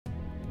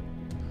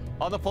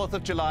On the 4th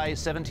of July,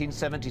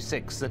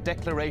 1776, the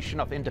Declaration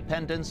of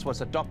Independence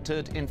was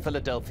adopted in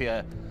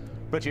Philadelphia.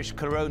 British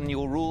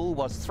colonial rule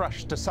was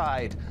thrust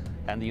aside,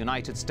 and the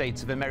United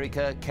States of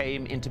America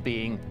came into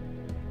being.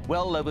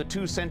 Well over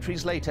 2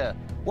 centuries later,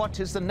 what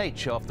is the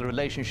nature of the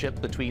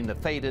relationship between the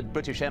faded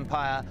British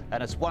Empire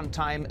and its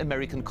one-time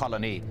American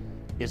colony?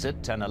 Is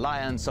it an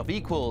alliance of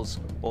equals,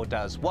 or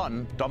does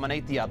one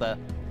dominate the other?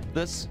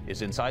 This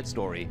is Inside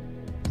Story.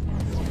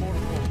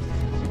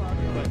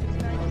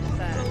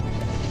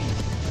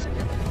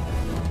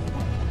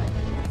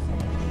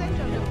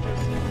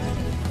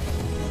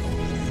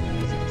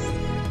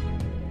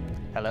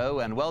 Hello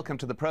and welcome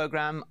to the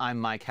program. I'm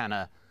Mike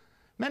Hanna.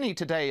 Many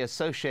today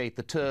associate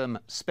the term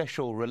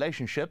special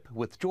relationship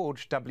with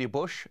George W.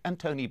 Bush and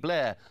Tony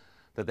Blair,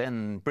 the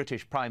then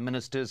British Prime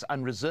Minister's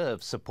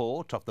unreserved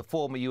support of the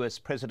former US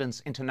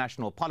President's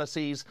international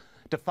policies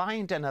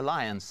defined an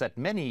alliance that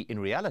many in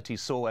reality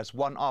saw as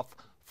one of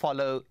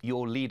follow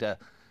your leader.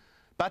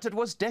 But it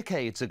was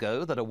decades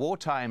ago that a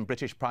wartime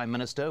British Prime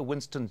Minister,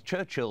 Winston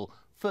Churchill,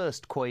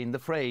 first coined the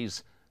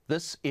phrase.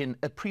 This in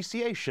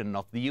appreciation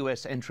of the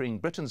US entering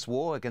Britain's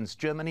war against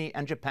Germany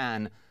and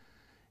Japan.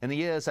 In the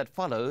years that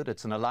followed,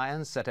 it's an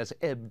alliance that has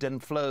ebbed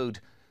and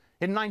flowed.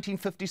 In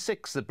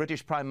 1956, the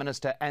British Prime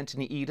Minister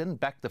Anthony Eden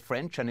backed the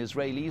French and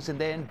Israelis in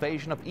their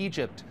invasion of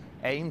Egypt,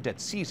 aimed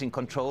at seizing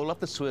control of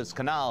the Suez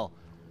Canal.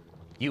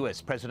 US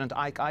President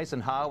Ike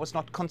Eisenhower was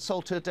not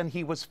consulted and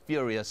he was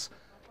furious.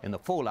 In the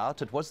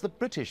fallout, it was the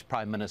British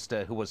Prime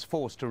Minister who was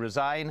forced to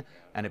resign,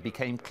 and it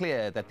became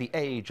clear that the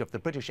age of the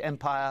British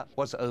Empire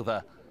was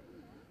over.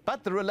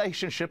 But the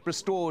relationship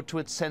restored to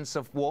its sense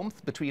of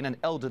warmth between an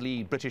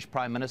elderly British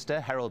Prime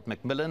Minister, Harold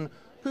Macmillan,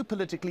 who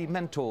politically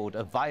mentored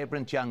a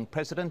vibrant young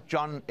President,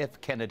 John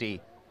F. Kennedy.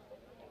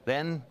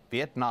 Then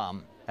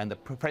Vietnam, and the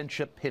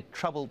friendship hit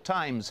troubled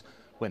times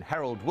when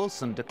Harold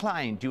Wilson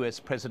declined US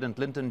President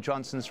Lyndon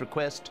Johnson's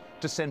request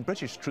to send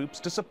British troops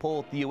to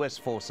support the US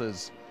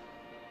forces.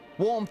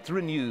 Warmth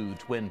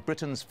renewed when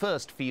Britain's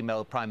first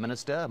female Prime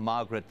Minister,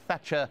 Margaret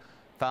Thatcher,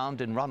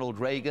 found in Ronald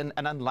Reagan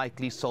an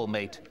unlikely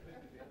soulmate.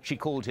 She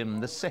called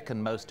him the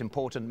second most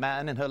important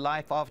man in her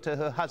life after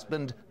her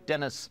husband,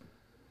 Dennis.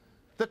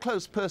 The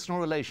close personal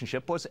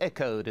relationship was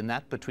echoed in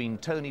that between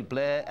Tony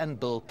Blair and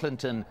Bill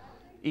Clinton,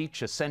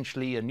 each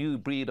essentially a new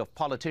breed of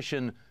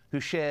politician who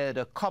shared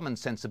a common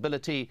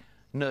sensibility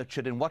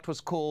nurtured in what was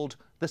called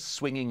the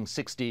swinging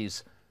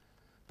 60s.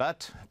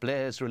 But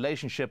Blair's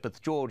relationship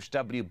with George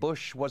W.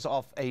 Bush was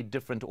of a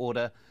different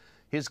order.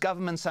 His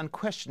government's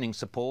unquestioning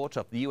support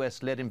of the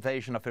US-led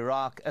invasion of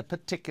Iraq a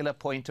particular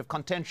point of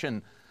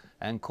contention,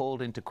 and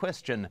called into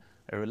question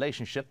a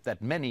relationship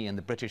that many in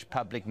the British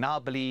public now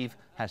believe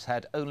has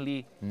had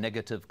only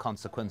negative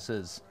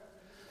consequences.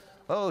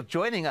 Oh,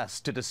 joining us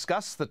to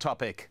discuss the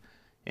topic,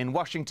 in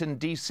Washington,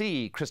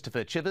 D.C.,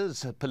 Christopher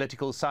Chivers, a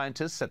political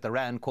scientist at the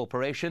RAND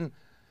Corporation.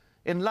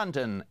 In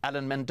London,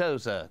 Alan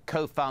Mendoza,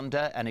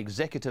 co-founder and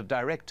executive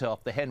director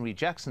of the Henry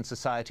Jackson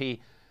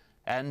Society.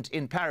 And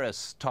in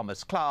Paris,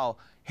 Thomas Clow,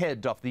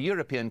 head of the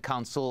European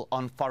Council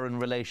on Foreign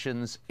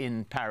Relations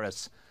in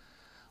Paris.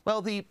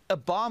 Well, the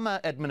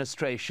Obama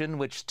administration,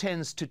 which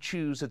tends to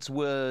choose its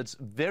words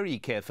very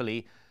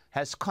carefully,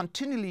 has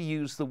continually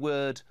used the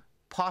word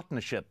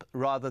partnership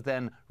rather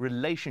than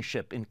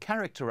relationship in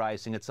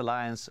characterizing its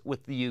alliance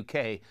with the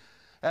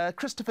UK.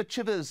 Christopher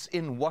Chivers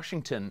in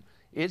Washington,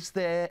 is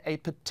there a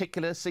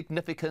particular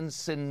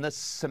significance in the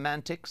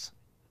semantics?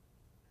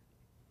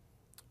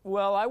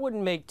 Well, I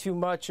wouldn't make too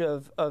much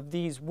of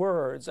these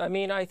words. I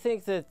mean, I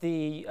think that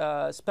the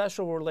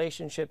special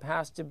relationship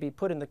has to be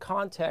put in the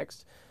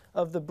context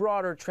of the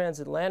broader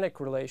transatlantic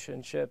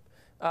relationship,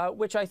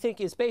 which I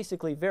think is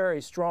basically very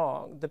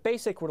strong. The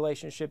basic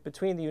relationship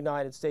between the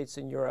United States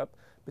and Europe,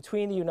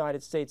 between the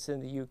United States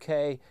and the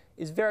UK,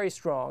 is very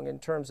strong in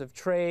terms of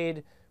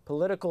trade,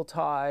 political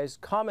ties,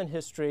 common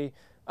history,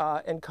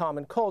 and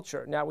common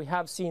culture. Now, we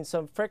have seen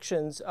some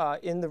frictions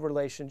in the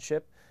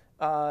relationship,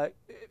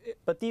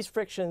 but these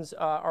frictions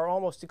are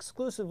almost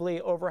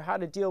exclusively over how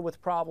to deal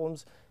with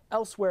problems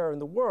elsewhere in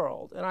the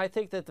world. And I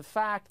think that the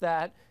fact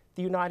that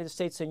the United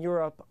States and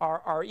Europe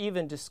are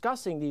even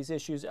discussing these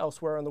issues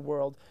elsewhere in the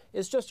world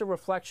is just a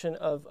reflection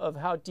of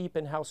how deep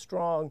and how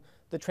strong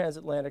the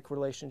transatlantic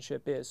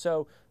relationship is.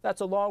 So that's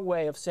a long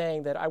way of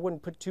saying that I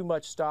wouldn't put too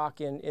much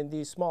stock in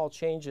these small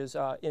changes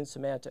in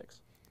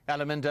semantics.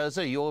 Alan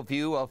Mendoza, your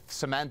view of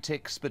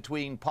semantics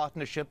between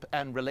partnership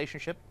and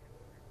relationship?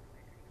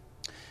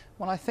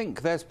 Well, I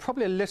think there's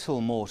probably a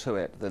little more to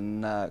it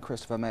than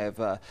Christopher may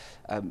have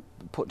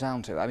put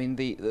down to. I mean,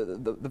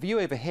 the view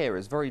over here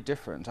is very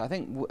different. I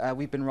think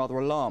we've been rather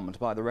alarmed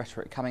by the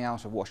rhetoric coming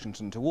out of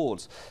Washington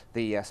towards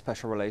the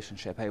special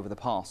relationship over the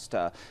past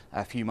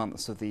few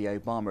months of the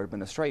Obama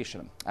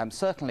administration.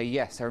 Certainly,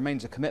 yes, there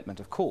remains a commitment,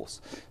 of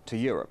course, to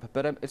Europe,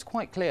 but it's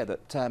quite clear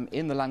that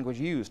in the language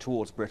used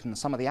towards Britain,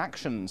 some of the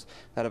actions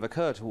that have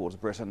occurred towards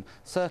Britain,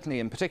 certainly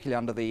and particularly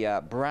under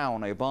the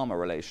Brown-Obama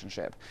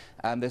relationship,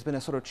 there's been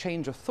a sort of change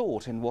change of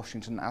thought in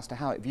Washington as to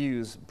how it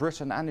views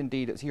Britain and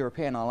indeed its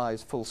European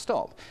allies full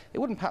stop. It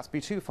wouldn't perhaps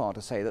be too far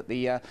to say that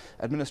the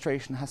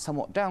administration has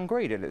somewhat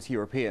downgraded its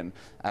European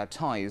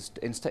ties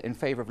in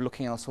favour of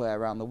looking elsewhere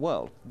around the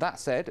world.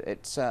 That said,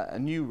 it's a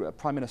new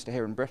Prime Minister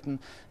here in Britain,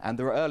 and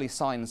there are early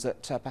signs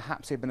that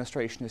perhaps the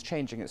administration is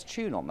changing its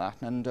tune on that,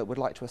 and would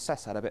like to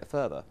assess that a bit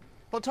further.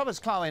 Well, Thomas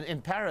Clow,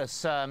 in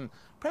Paris,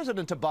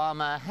 President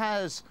Obama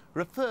has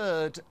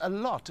referred a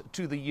lot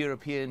to the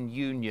European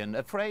Union,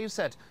 a phrase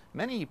that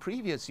many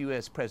previous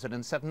US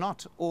presidents have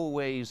not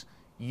always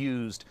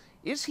used.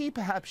 Is he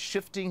perhaps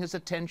shifting his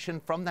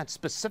attention from that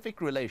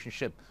specific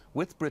relationship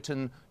with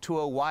Britain to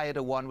a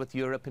wider one with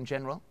Europe in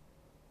general?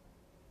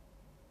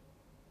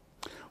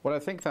 Well, I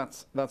think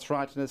that's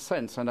right in a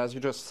sense, and as you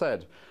just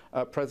said,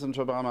 President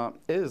Obama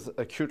is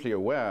acutely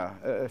aware,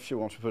 if you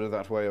want to put it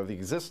that way, of the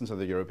existence of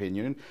the European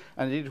Union.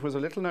 And indeed, it was a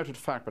little noted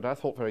fact, but I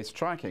thought very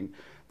striking,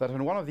 that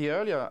in one of the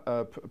earlier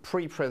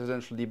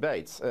pre-presidential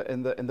debates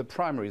in the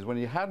primaries, when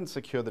he hadn't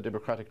secured the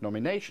Democratic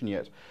nomination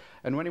yet,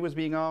 and when he was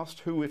being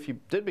asked who, if he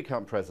did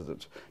become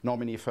president,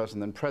 nominee first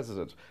and then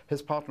president,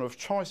 his partner of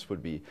choice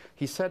would be,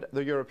 he said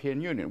the European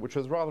Union, which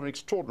was rather an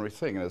extraordinary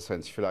thing, in a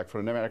sense, if you like,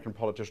 for an American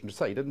politician to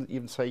say. He didn't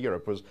even say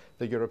Europe, was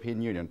the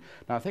European Union.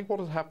 Now, I think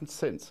what has happened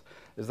since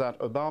is that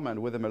Obama,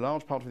 and with him a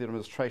large part of the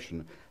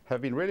administration,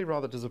 have been really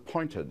rather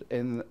disappointed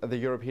in the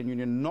European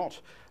Union not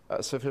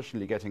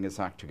sufficiently getting its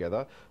act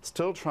together,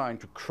 still trying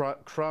to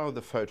crowd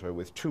the photo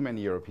with too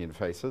many European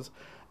faces,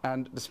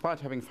 and despite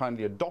having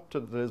finally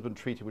adopted the Lisbon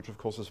Treaty, which of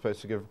course is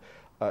supposed to give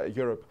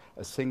Europe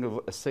a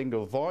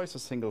single voice, a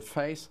single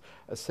face,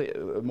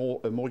 a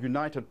more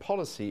united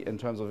policy in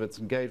terms of its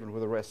engagement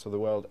with the rest of the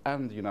world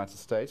and the United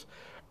States,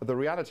 the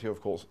reality,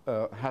 of course,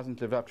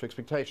 hasn't lived up to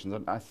expectations.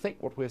 And I think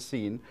what we're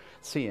seeing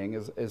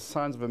is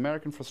signs of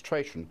American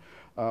frustration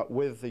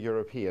with the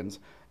Europeans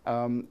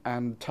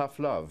and tough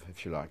love,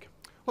 if you like.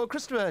 Well,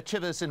 Christopher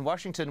Chivers in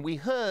Washington, we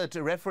heard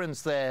a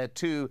reference there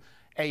to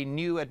a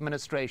new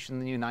administration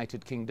in the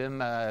United Kingdom,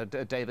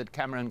 David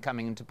Cameron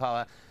coming into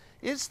power.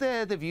 Is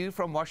there the view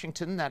from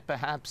Washington that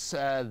perhaps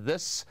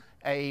perhaps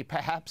a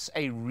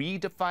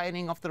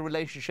redefining of the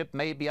relationship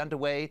may be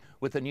underway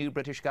with the new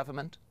British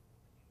government?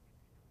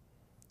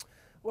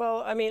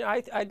 Well, I mean,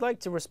 I'd like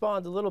to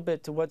respond a little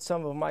bit to what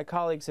some of my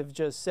colleagues have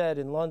just said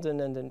in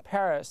London and in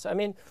Paris. I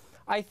mean,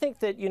 I think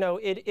that, you know,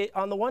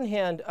 on the one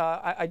hand,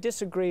 I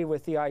disagree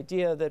with the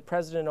idea that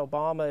President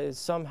Obama is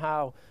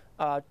somehow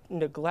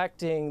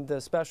neglecting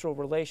the special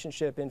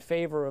relationship in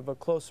favor of a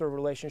closer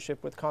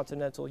relationship with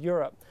continental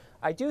Europe.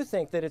 I do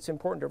think that it's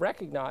important to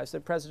recognize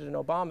that President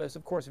Obama is,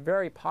 of course,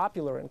 very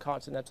popular in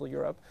continental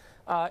Europe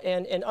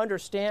and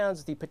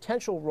understands the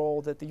potential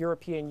role that the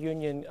European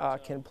Union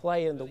can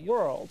play in the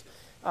world.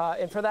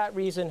 And for that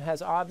reason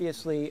has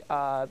obviously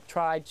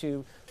tried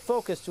to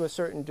focus to a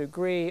certain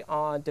degree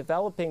on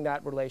developing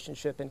that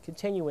relationship and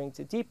continuing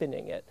to deepen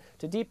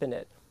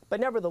it. But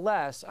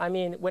nevertheless, I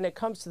mean, when it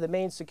comes to the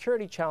main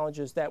security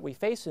challenges that we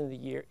face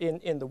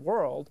in the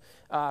world,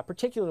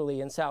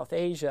 particularly in South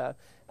Asia,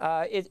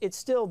 it's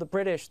still the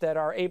British that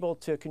are able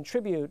to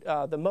contribute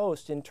the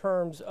most in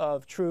terms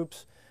of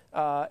troops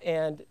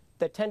and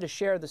that tend to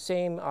share the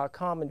same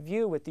common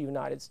view with the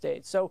United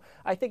States. So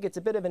I think it's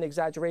a bit of an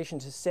exaggeration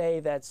to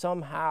say that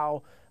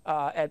somehow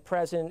at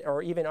present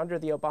or even under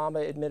the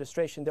Obama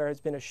administration there has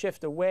been a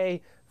shift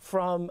away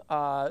from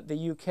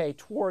the UK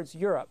towards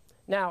Europe.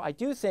 Now, I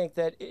do think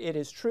that it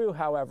is true,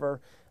 however,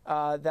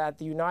 that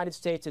the United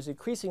States is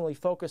increasingly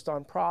focused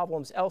on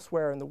problems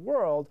elsewhere in the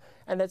world,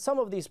 and that some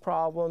of these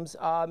problems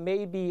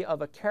may be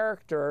of a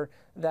character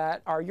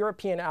that our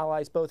European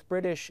allies, both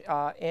British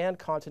and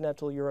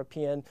continental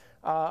European,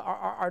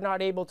 are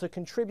not able to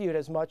contribute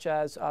as much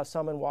as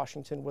some in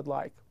Washington would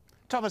like.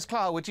 Thomas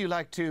Clow, would you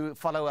like to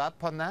follow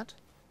up on that?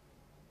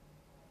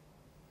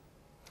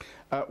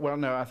 Well,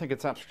 no, I think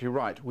it's absolutely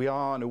right. We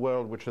are in a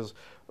world which is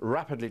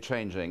rapidly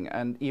changing,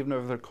 and even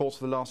over the course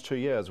of the last 2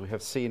 years, we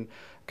have seen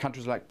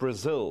countries like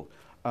Brazil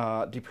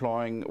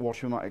deploying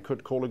what you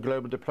could call a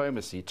global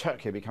diplomacy,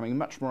 Turkey becoming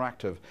much more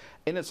active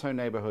in its own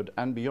neighborhood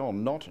and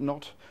beyond,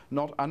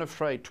 not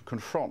unafraid to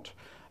confront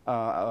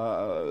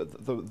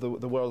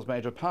the world's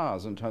major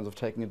powers in terms of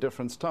taking a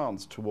different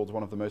stance towards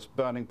one of the most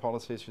burning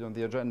policies on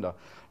the agenda,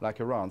 like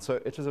Iran. So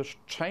it is a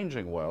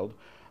changing world.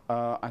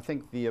 I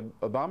think the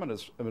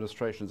Obama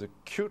administration is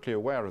acutely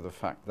aware of the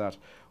fact that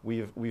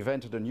we've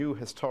entered a new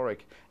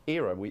historic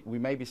era. We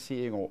may be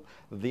seeing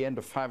the end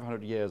of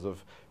 500 years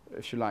of,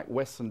 if you like,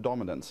 Western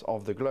dominance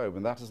of the globe,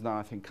 and that is now,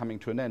 I think, coming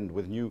to an end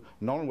with new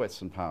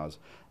non-Western powers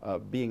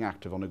being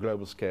active on a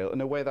global scale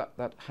in a way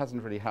that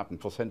hasn't really happened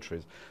for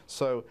centuries.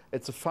 So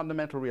it's a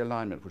fundamental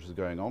realignment which is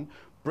going on.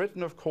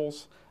 Britain, of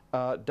course,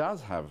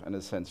 does have, in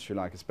a sense, if you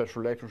like, a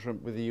special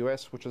relationship with the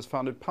US, which is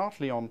founded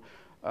partly on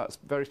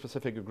very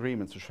specific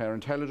agreements to share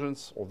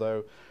intelligence,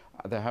 although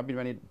there have been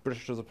many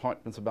British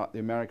disappointments about the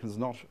Americans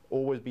not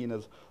always being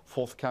as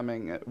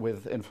forthcoming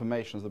with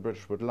information as the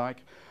British would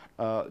like.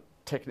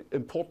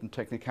 important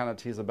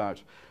technicalities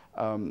about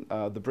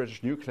the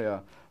British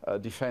nuclear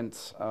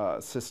defense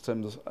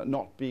systems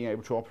not being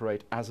able to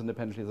operate as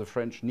independently as the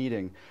French,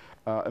 needing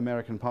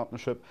American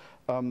partnership.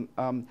 And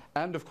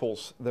of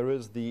course, there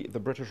is the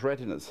British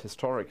readiness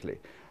historically,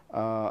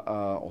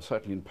 or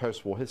certainly in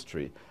post-war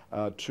history,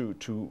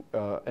 to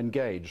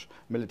engage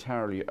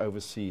militarily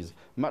overseas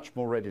much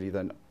more readily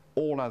than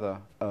all other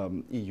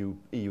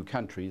EU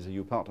countries,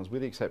 EU partners,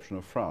 with the exception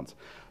of France.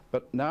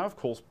 But now, of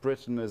course,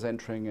 Britain is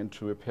entering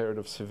into a period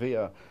of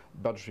severe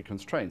budgetary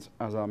constraints,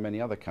 as are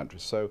many other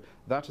countries. So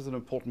that is an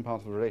important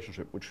part of the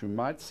relationship, which we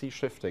might see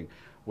shifting,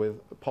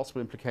 with possible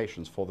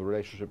implications for the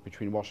relationship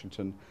between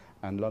Washington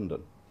and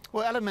London.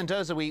 Well, Alan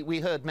Mendoza, we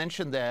heard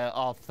mention there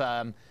of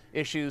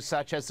issues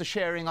such as the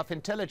sharing of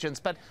intelligence,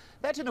 but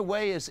that in a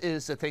way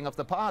is a thing of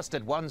the past.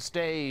 At one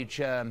stage,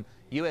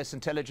 US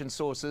intelligence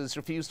sources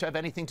refused to have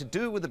anything to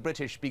do with the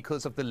British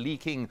because of the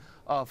leaking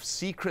of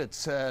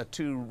secrets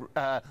to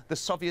the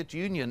Soviet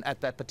Union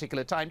at that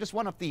particular time. Just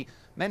one of the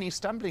many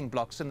stumbling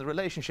blocks in the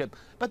relationship.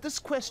 But this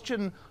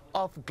question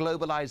of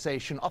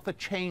globalization, of a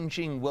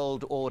changing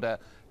world order,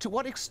 to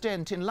what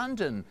extent in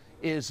London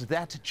is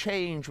that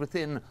change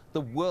within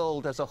the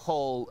world as a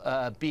whole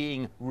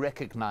being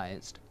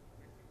recognized?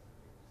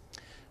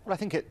 Well, I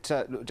think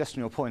just on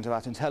your point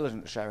about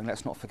intelligence sharing,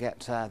 let's not forget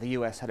the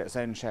US had its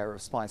own share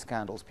of spy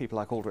scandals, people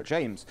like Aldrich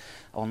James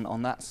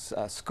on that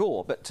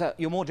score. But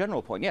your more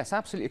general point, yes,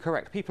 absolutely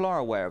correct. People are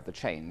aware of the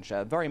change,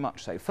 very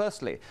much so.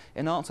 Firstly,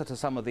 in answer to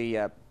some of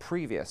the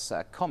previous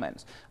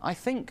comments, I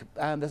think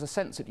there's a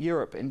sense that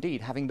Europe,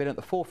 indeed, having been at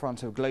the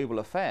forefront of global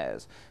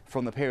affairs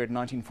from the period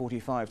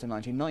 1945 to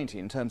 1990,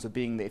 in terms of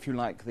being, if you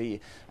like, the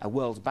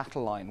world's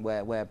battle line,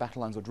 where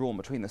battle lines were drawn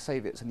between the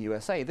Soviets and the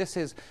USA, this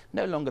is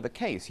no longer the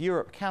case.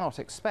 Europe cannot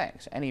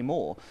expect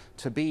anymore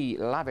to be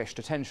lavished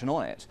attention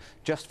on it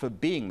just for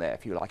being there,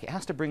 if you like. It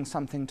has to bring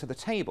something to the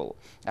table.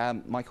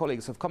 My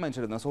colleagues have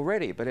commented on this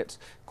already, but it's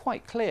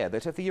quite clear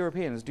that if the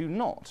Europeans do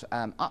not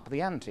up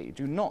the ante,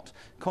 do not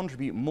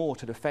contribute more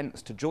to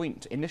defence, to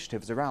joint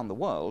initiatives around the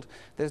world,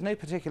 there's no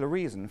particular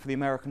reason for the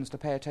Americans to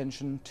pay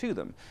attention to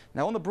them.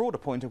 Now, on the broader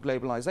point of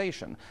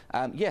globalisation,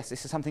 yes,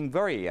 this is something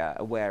very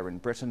aware in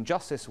Britain.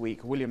 Just this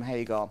week, William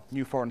Hague, our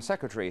new Foreign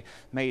Secretary,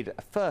 made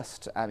a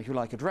first, if you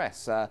like,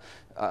 address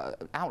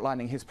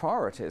outlining his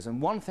priorities,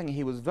 and one thing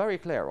he was very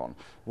clear on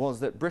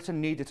was that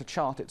Britain needed to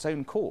chart its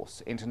own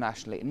course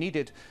internationally. It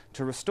needed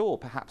to restore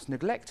perhaps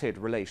neglected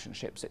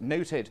relationships. It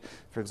noted,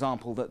 for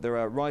example, that there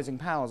are rising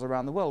powers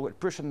around the world which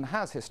Britain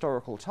has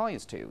historical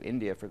ties to,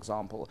 India, for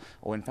example,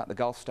 or in fact the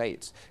Gulf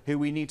states, who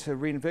we need to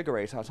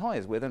reinvigorate our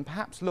ties with and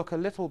perhaps look a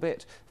little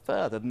bit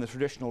further than the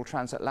traditional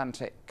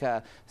transatlantic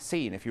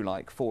scene, if you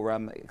like, for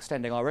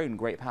extending our own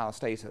great power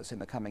status in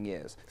the coming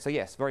years. So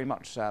yes, very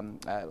much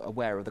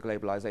aware of the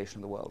globalisation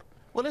of the world.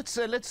 Well,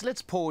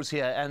 let's pause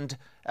here and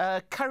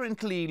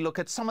currently look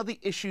at some of the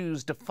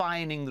issues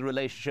defining the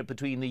relationship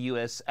between the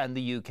US and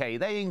the UK.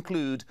 They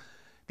include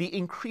the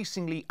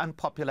increasingly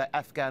unpopular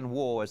Afghan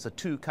war as the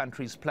two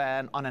countries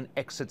plan on an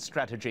exit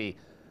strategy,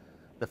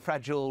 the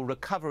fragile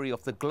recovery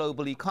of the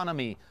global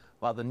economy,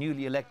 while the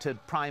newly elected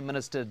Prime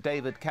Minister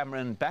David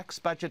Cameron backs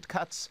budget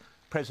cuts,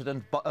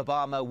 President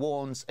Obama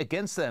warns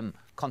against them,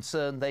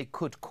 concerned they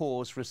could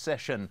cause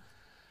recession.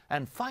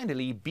 And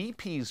finally,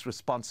 BP's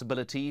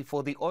responsibility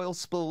for the oil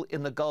spill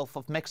in the Gulf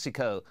of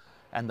Mexico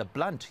and the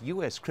blunt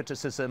US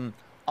criticism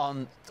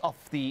of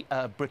the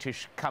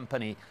British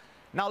company.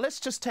 Now, let's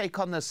just take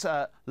on this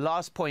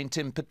last point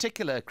in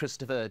particular,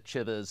 Christopher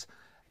Chivers.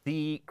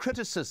 The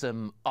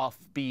criticism of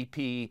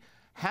BP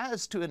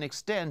has, to an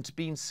extent,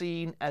 been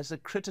seen as a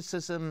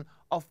criticism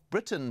of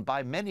Britain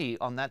by many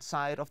on that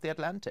side of the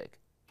Atlantic.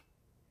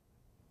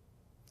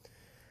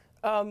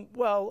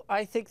 Well,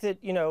 I think that,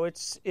 you know,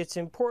 it's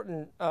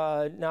important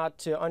not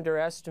to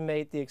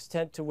underestimate the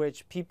extent to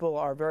which people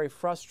are very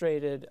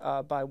frustrated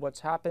by what's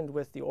happened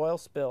with the oil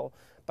spill.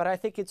 But I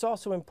think it's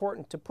also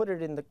important to put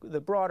it in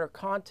the broader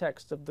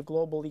context of the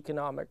global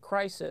economic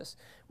crisis,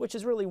 which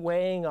is really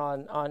weighing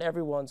on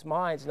everyone's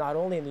minds, not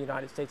only in the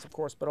United States, of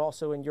course, but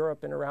also in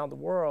Europe and around the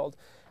world.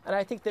 And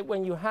I think that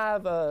when you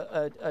have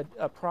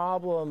a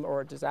problem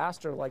or a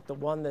disaster like the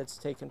one that's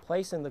taken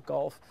place in the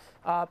Gulf,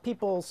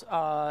 people's,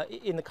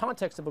 in the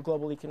context of a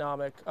global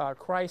economic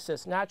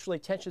crisis, naturally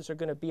tensions are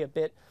going to be a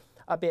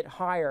bit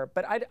higher.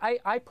 But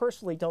I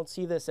personally don't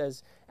see this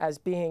as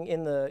being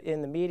in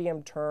the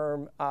medium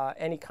term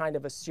any kind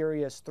of a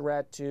serious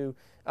threat to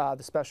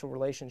the special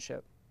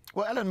relationship.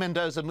 Well, Alan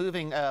Mendoza,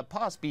 moving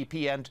past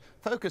BP and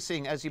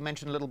focusing, as you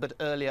mentioned a little bit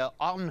earlier,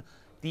 on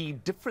the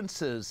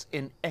differences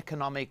in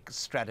economic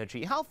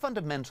strategy. How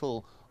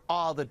fundamental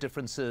are the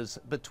differences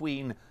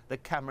between the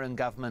Cameron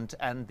government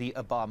and the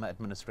Obama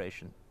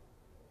administration?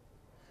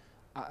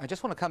 I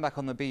just want to come back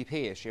on the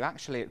BP issue.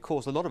 Actually, it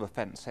caused a lot of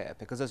offence here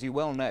because, as you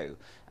well know,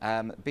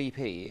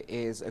 BP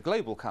is a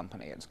global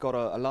company. It's got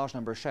a large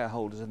number of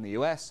shareholders in the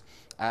US.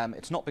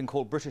 It's not been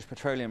called British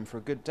Petroleum for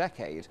a good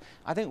decade.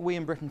 I think we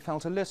in Britain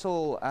felt a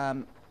little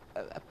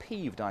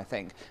peeved, I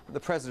think, that the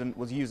President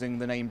was using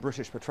the name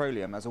British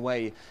Petroleum as a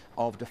way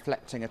of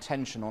deflecting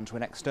attention onto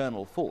an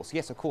external force.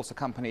 Yes, of course, a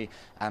company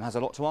has a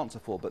lot to answer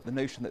for, but the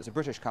notion that it's a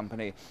British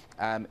company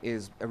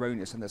is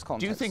erroneous in this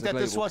context. Do you think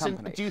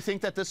do you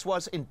think that this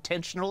was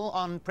intentional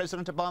on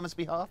President Obama's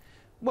behalf?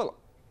 Well,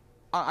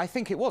 I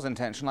think it was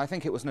intentional. I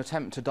think it was an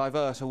attempt to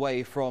divert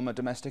away from a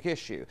domestic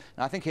issue.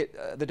 And I think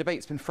the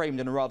debate's been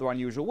framed in a rather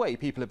unusual way.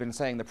 People have been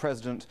saying the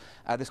President,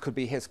 this could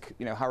be his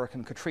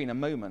Hurricane Katrina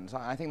moment.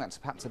 I think that's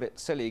perhaps a bit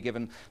silly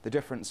given the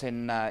difference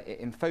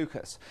in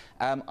focus.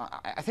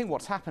 I think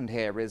what's happened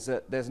here is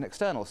that there's an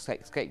external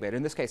scapegoat.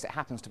 In this case, it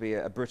happens to be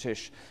a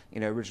British,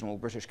 original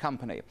British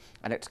company,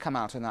 and it's come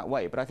out in that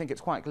way. But I think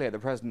it's quite clear the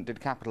President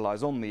did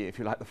capitalise on the, if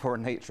you like, the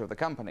foreign nature of the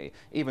company,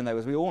 even though,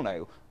 as we all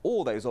know,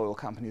 all those oil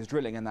companies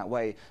drilling in that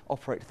way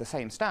operate to the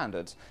same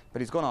standards,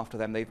 but he's gone after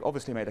them. They've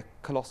obviously made a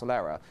colossal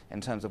error in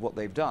terms of what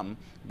they've done,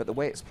 but the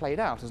way it's played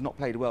out has not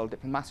played well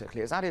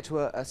diplomatically. It's added to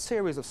a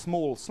series of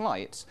small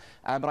slights,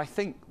 but I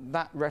think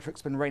that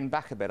rhetoric's been reined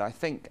back a bit. I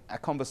think a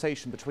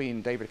conversation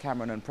between David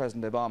Cameron and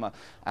President Obama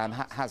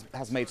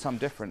has made some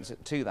difference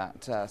to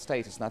that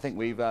status, and I think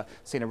we've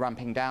seen a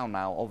ramping down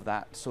now of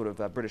that sort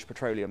of British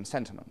Petroleum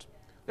sentiment.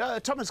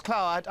 Thomas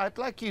Clow, I'd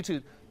like you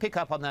to pick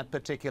up on that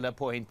particular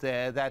point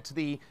there, that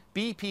the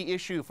BP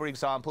issue, for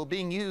example,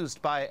 being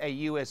used by a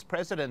US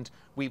president,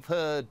 we've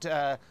heard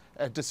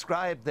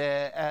described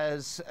there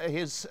as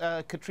his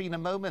Katrina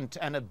moment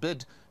and a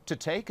bid to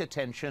take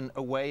attention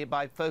away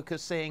by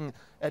focusing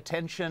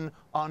attention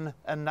on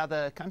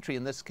another country,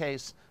 in this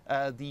case,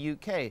 the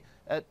UK.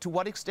 To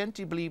what extent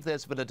do you believe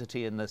there's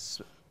validity in this?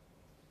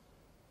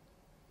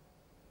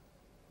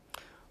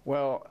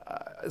 Well,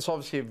 it's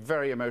obviously a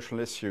very emotional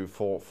issue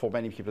for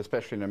many people,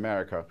 especially in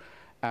America.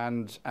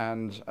 And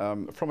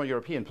from a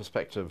European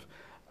perspective,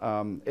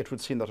 it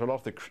would seem that a lot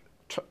of the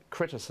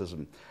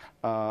criticism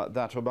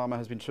that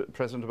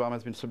President Obama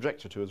has been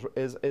subjected to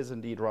is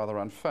indeed rather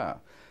unfair.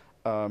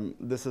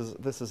 This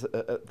is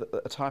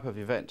a type of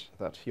event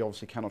that he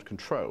obviously cannot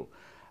control.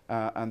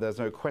 And there's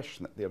no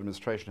question that the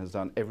administration has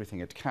done everything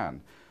it can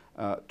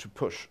to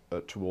push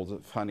towards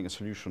finding a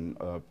solution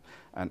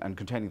and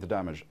containing the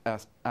damage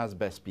as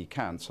best we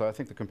can. So I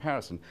think the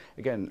comparison,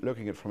 again,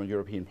 looking at it from a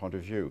European point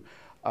of view,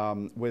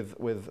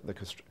 with the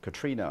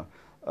Katrina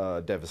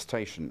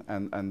devastation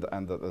and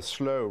the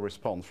slow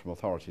response from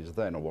authorities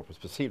then, or what was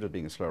perceived as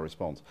being a slow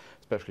response,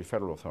 especially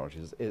federal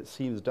authorities,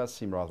 does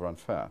seem rather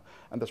unfair.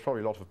 And there's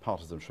probably a lot of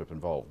partisanship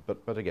involved.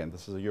 But again,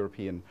 this is a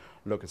European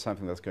look at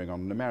something that's going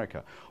on in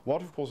America.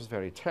 What, of course, is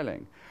very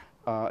telling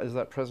is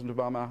that President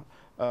Obama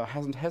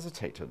hasn't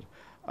hesitated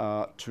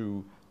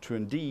to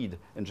indeed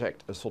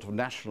inject a sort of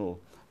national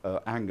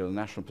angle,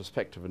 national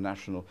perspective,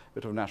 a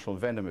bit of national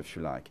venom, if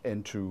you like,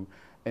 into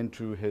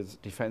his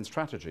defense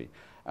strategy.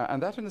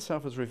 And that in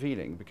itself is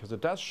revealing, because it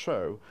does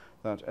show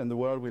that in the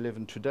world we live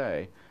in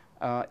today,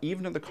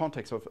 even in the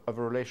context of a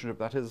relationship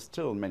that is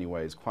still in many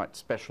ways quite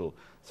special,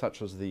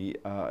 such as the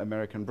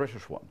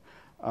American-British one,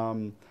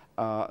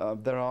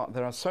 there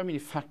are so many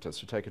factors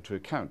to take into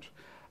account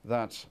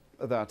that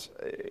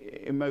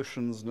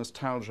emotions,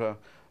 nostalgia,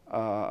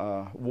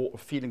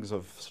 feelings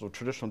of sort of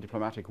traditional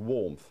diplomatic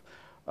warmth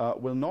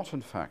will not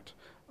in fact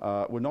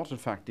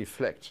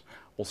deflect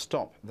or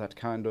stop that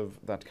kind of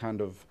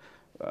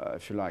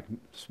if you like,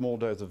 small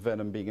dose of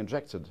venom being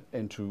injected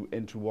into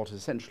what is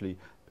essentially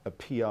a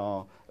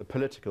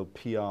political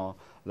PR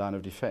line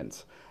of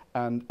defense.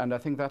 And I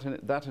think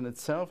that in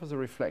itself is a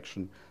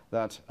reflection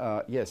that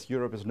yes,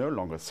 Europe is no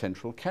longer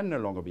central, can no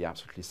longer be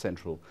absolutely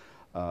central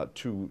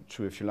to,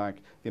 if you like,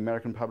 the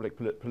American public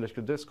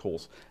political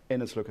discourse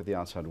in its look at the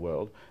outside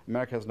world.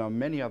 America has now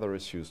many other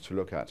issues to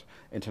look at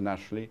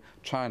internationally.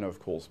 China, of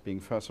course, being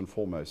first and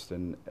foremost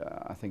in,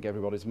 I think,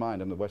 everybody's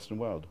mind in the Western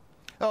world.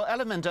 Well,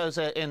 Ellen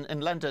Mendoza, in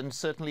London,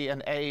 certainly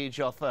an age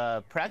of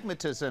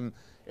pragmatism,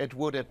 it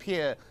would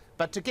appear.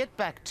 But to get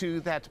back to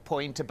that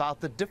point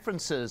about the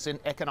differences in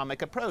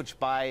economic approach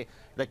by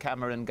the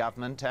Cameron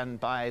government and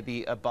by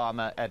the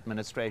Obama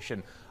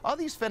administration, are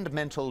these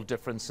fundamental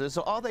differences,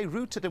 or are they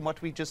rooted in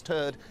what we just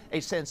heard, a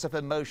sense of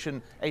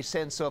emotion, a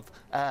sense of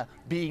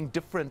being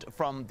different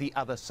from the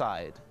other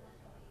side?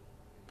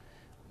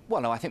 Well,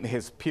 no, I think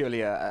there's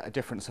purely a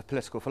difference of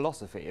political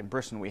philosophy. In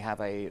Britain, we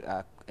have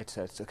it's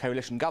a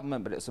coalition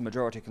government, but it's a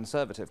majority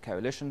Conservative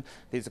coalition.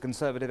 These are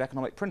conservative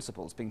economic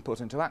principles being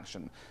put into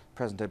action.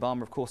 President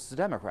Obama, of course, is a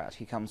Democrat.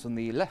 He comes from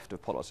the left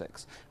of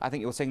politics. I think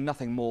you're seeing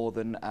nothing more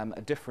than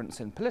a difference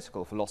in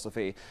political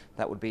philosophy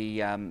that would be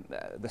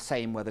the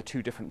same whether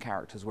two different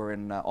characters were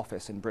in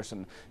office in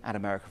Britain and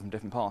America from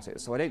different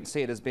parties. So I don't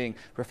see it as being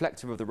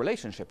reflective of the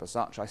relationship as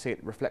such. I see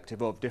it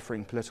reflective of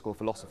differing political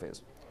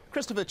philosophies.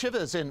 Christopher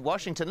Chivers in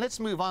Washington. Let's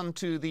move on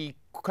to the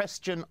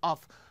question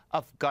of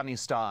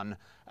Afghanistan.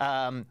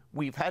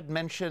 We've had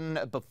mention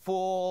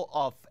before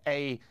of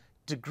a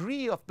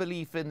degree of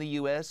belief in the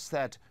US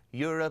that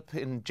Europe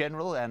in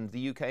general and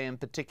the UK in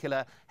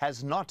particular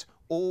has not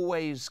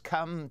always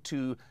come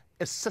to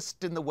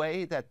assist in the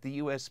way that the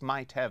US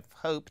might have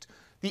hoped.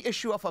 The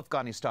issue of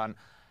Afghanistan,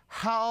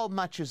 How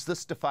much is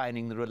this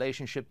defining the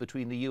relationship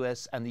between the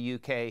US and the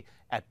UK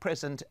at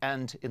present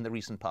and in the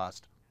recent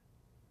past?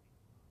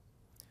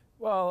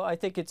 Well, I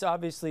think it's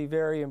obviously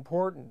very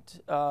important.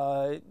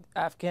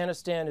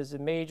 Afghanistan is a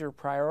major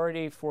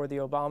priority for the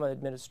Obama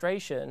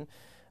administration.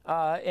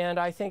 And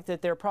I think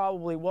that there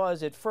probably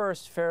was at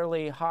first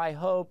fairly high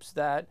hopes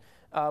that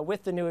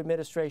with the new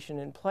administration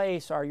in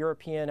place, our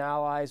European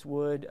allies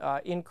would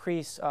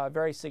increase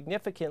very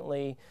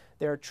significantly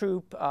their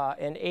troop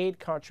and aid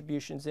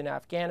contributions in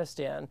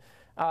Afghanistan.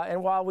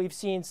 And while we've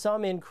seen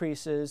some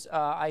increases,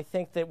 I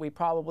think that we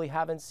probably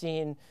haven't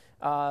seen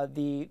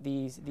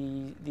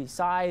the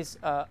size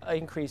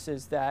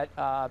increases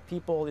that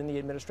people in the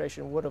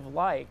administration would have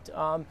liked.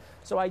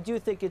 So I do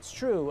think it's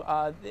true.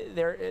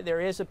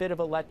 There is a bit of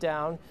a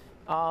letdown,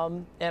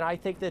 and I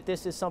think that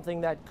this is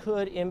something that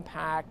could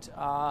impact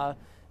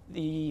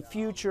the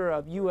future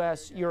of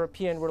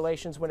U.S.-European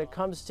relations when it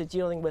comes to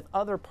dealing with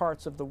other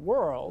parts of the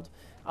world.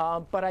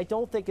 But I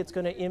don't think it's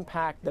going to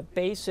impact the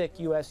basic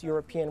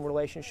U.S.-European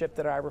relationship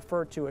that I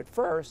referred to at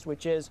first,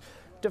 which is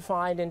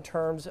defined in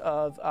terms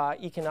of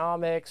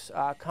economics,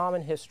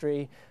 common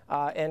history,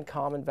 and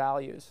common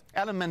values.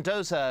 Alan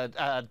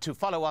Mendoza, to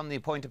follow on the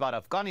point about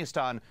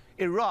Afghanistan,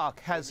 Iraq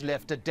has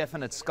left a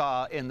definite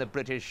scar in the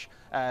British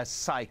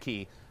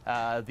psyche.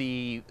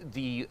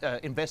 The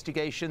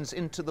investigations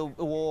into the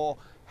war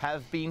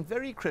have been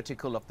very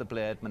critical of the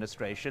Blair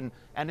administration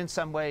and in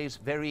some ways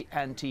very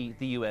anti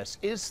the US.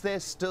 Is there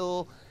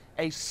still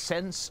a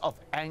sense of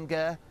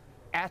anger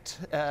at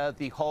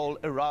the whole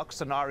Iraq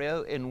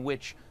scenario in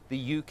which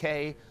the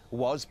UK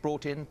was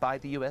brought in by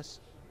the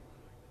US?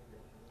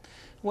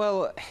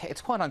 Well,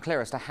 it's quite unclear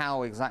as to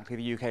how exactly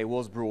the UK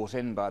was brought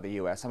in by the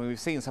US. I mean, we've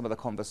seen some of the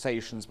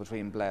conversations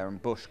between Blair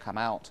and Bush come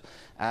out.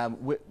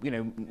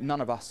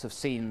 None of us have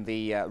seen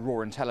the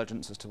raw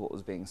intelligence as to what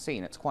was being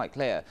seen. It's quite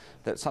clear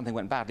that something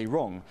went badly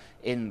wrong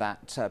in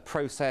that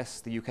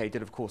process. The UK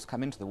did, of course,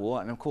 come into the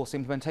war, and of course, the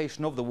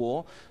implementation of the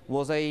war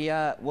was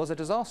a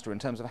disaster in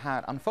terms of how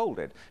it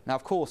unfolded. Now,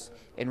 of course,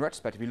 in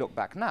retrospect, if you look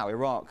back now,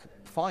 Iraq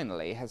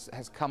finally has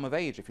come of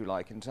age, if you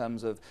like, in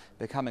terms of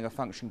becoming a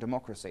functioning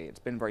democracy. It's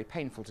been very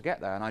painful to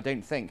get there, and I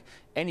don't think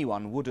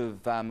anyone would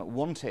have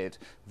wanted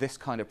this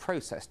kind of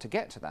process to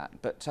get to that.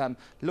 But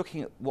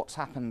looking at what's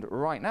happened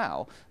right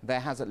now, there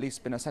has at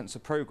least been a sense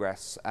of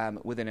progress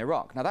within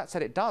Iraq. Now, that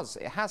said, it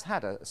has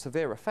had a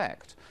severe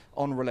effect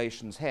on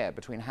relations here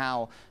between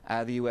how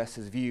the US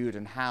is viewed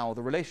and how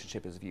the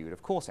relationship is viewed.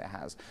 Of course it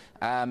has.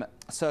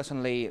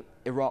 Certainly,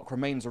 Iraq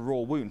remains a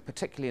raw wound,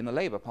 particularly in the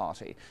Labour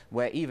Party,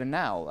 where even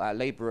now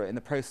Labour are in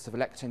the process of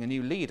electing a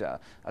new leader.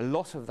 A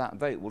lot of that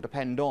vote will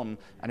depend on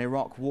an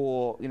Iraq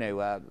war,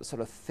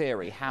 sort of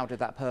theory. How did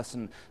that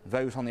person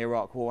vote on the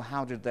Iraq war?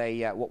 How did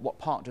they, what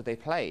part did they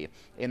play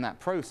in that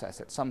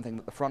process? It's something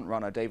that the front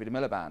runner, David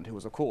Miliband, who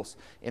was of course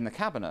in the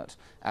cabinet,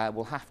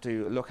 will have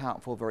to look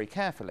out for very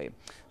carefully.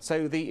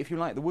 So if you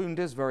like, the wound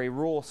is very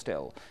raw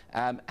still.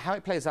 How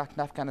it plays out in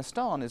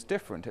Afghanistan is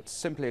different. It's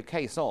simply a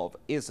case of,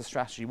 is the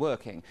strategy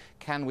working?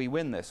 Can we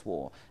win this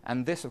war?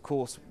 And this, of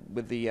course,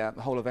 with the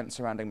whole event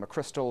surrounding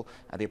McChrystal,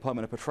 the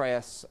appointment of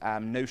Petraeus,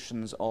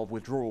 notions of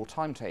withdrawal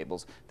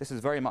timetables, this is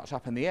very much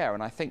up in the air.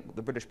 And I think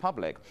the British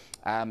public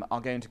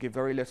are going to give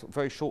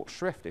very short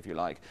shrift, if you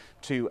like,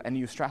 to a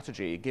new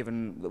strategy,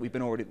 given that we've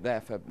been already there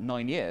for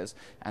 9 years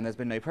and there's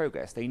been no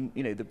progress. They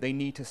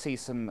need to see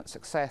some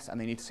success, and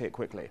they need to see it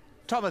quickly.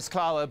 Thomas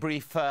Clow, a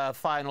brief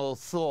final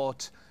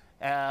thought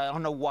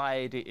on a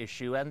wider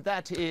issue, and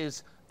that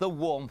is the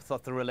warmth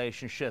of the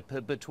relationship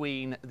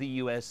between the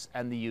US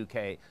and the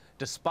UK.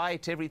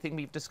 Despite everything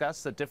we've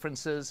discussed, the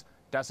differences,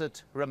 does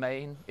it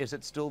remain? Is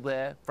it still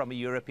there from a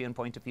European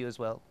point of view as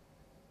well?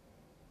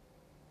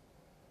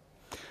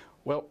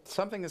 Well,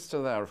 something is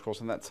still there, of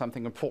course, and that's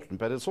something important,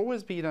 but it's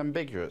always been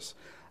ambiguous.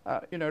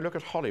 Look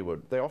at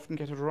Hollywood. They often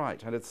get it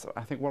right, and it's,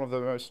 I think, one of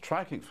the most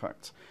striking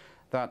facts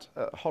that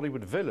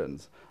Hollywood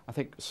villains, I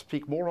think,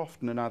 speak more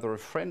often in either a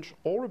French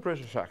or a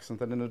British accent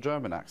than in a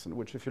German accent,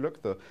 which, if you look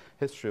at the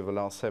history of the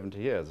last 70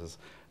 years,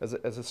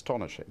 is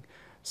astonishing.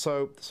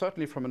 So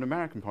certainly from an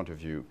American point of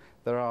view,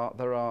 there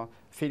are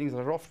feelings that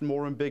are often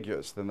more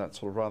ambiguous than that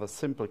sort of rather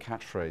simple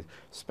catchphrase,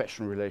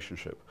 special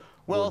relationship.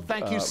 Well,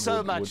 thank you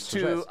so much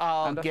to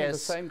our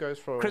guests,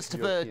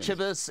 Christopher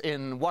Chibus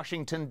in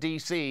Washington,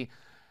 D.C.,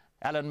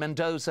 Alan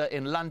Mendoza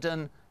in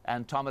London,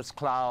 and Thomas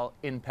Clow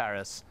in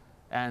Paris.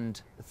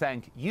 And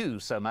thank you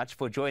so much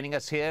for joining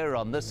us here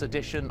on this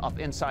edition of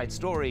Inside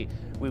Story.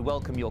 We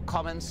welcome your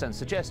comments and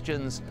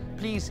suggestions.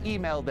 Please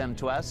email them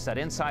to us at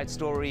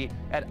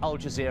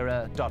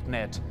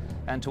insidestory@aljazeera.net.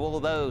 And to all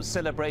those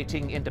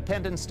celebrating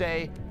Independence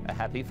Day, a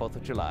happy 4th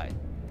of July.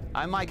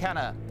 I'm Mike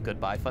Hanna.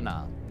 Goodbye for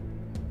now.